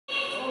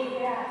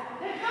Yeah.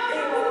 There comes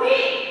the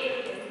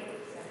feet.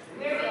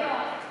 Where are we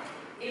going?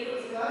 It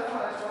was good when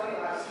I saw you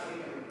last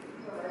week.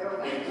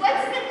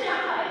 What's the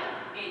jump height?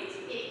 8. 8.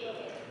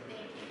 Okay.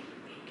 Thank you.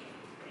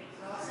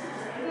 Awesome.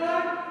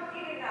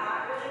 You did not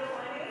really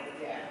 20?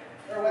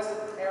 Yeah. Or was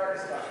it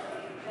Eric's stuff?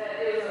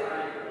 It was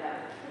alright,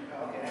 yeah.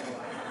 Oh, okay, never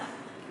mind.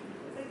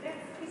 It's like,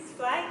 he's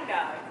flying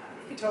dog.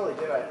 You can totally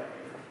do it.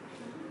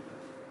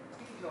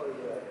 You can totally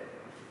do it.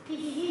 Hee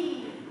hee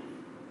hee.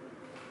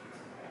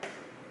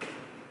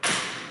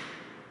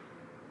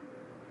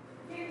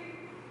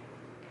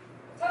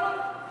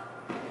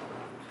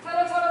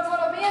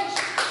 Tunnel, bench,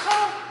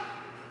 tunnel.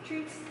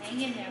 Treats. Hang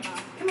in there, Mom.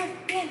 Come on,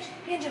 bench,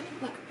 Banjo.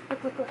 Look.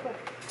 Go.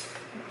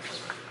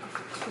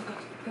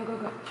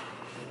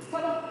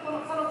 Tunnel.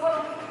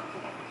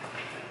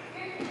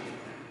 Here.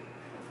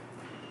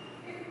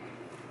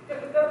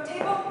 Go,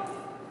 table.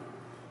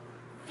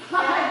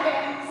 5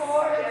 and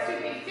 4 and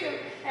 2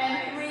 and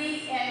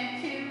 3 and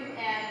 2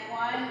 and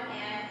 1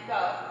 and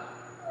go.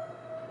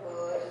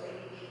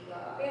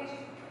 Bench,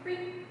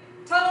 free.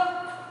 Tunnel.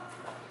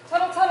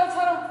 Wow,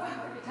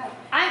 every time.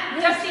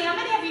 Dusty, I'm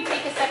going to have you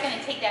take a second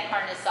and take that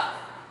harness off.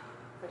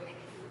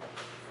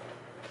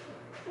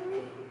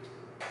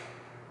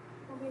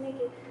 Don't be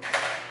naked. All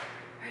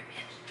right,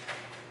 bench.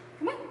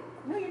 Come on.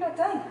 No, you're not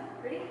done.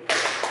 Ready?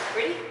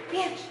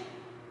 Bench.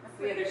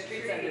 Yeah, there's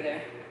treats under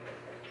there.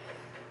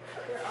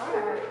 There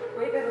are.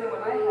 Way better than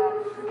what I have.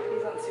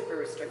 He's on super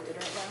restricted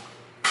right now.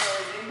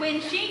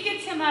 When she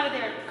gets him out of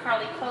there,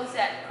 Carly, close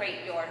that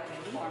crate door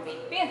for me.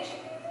 Bench.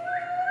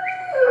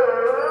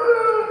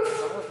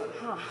 All of them,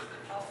 huh?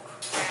 Oh,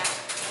 crap.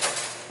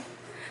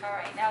 All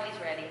right, now he's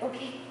ready.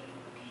 Okay.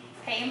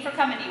 Pay him for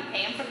coming to you.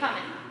 Pay him for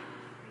coming.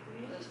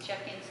 Those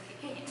check-ins.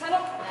 Okay,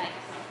 tunnel. Nice.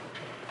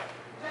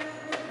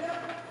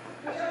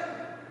 5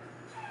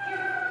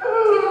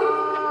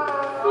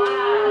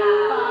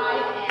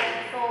 and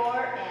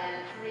 4 and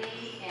 3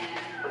 and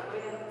 3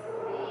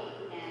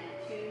 and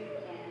 2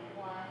 and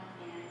 1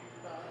 and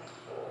go.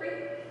 Free.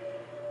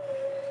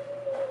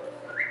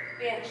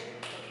 Bench.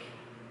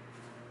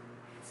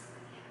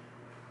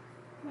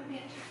 Come on,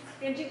 bench.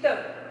 Benjito.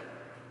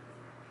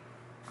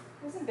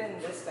 Hasn't been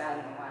this bad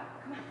in a while.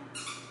 Come on.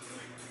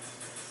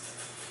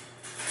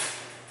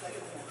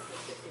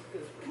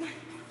 Come on.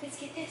 Let's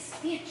get this.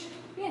 Bench.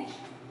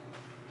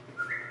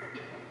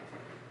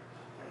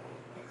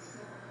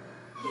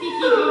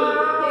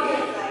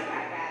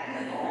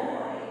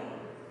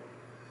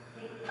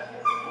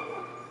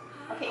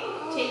 Okay,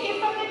 take it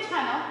from the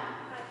tunnel,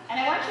 and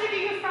I want you to do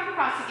your front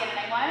cross again, and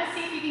I want to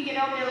see if you can get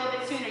over there a little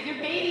bit sooner. You're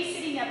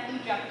babysitting that blue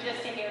jump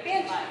just a hair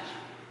too much.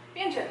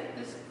 Banjo.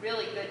 This is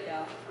really good,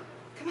 though.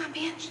 Come on,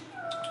 bench.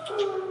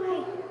 Hey,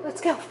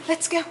 let's go.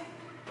 Oh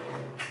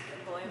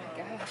my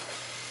God.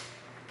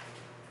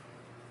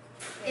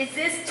 Is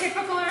this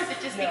typical, or is it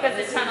just No, because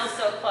this the tunnel's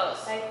so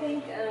close? I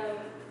think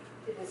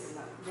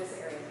this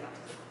area is not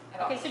at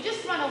all. Okay, so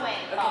just run away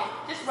and call.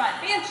 Okay. Just run.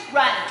 Bench.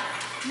 Run.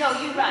 No,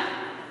 you run.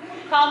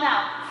 Call now.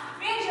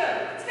 Banjo,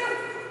 let's go.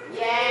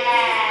 Yeah.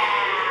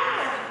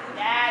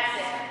 That's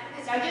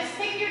it. Now just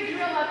pick your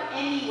drill up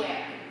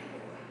anywhere.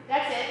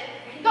 That's it.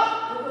 Go.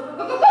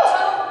 Go.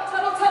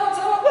 Tunnel.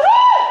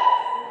 Woohoo!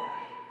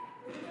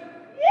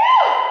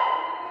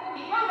 Yeah.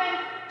 Keep moving.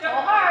 Go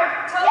hard.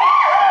 Tunnel.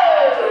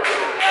 Good,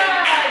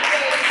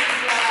 baby.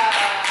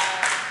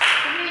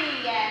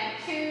 3 and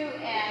 2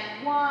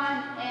 and 1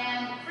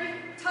 and 3.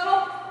 Tunnel.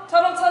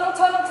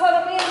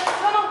 Bench.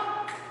 Tunnel.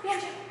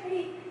 Banjo,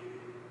 ready?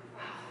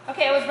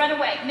 Okay, it was run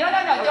away. No,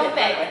 Okay, don't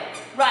beg. run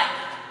away.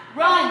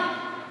 Run.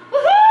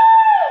 Woohoo!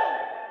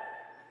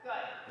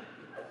 Good.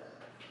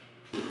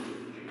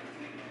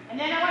 And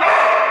then I want you to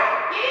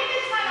get in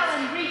the tunnel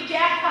and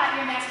re-jackpot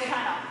your next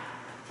tunnel.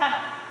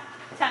 Tunnel.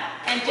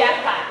 And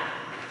jackpot.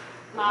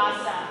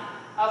 Awesome.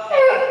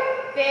 Okay.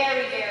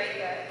 Very good.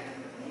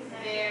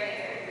 Very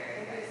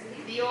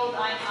good. The old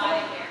I'm out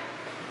of here.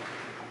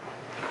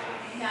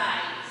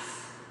 Nice.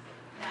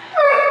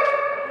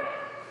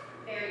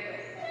 Very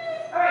good.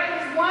 All right,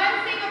 there's one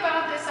thing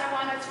about this I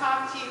want to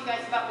talk to you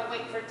guys about. We'll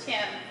wait for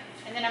Tim,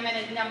 and then I'm going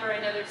to number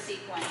another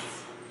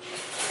sequence.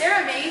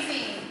 They're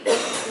amazing.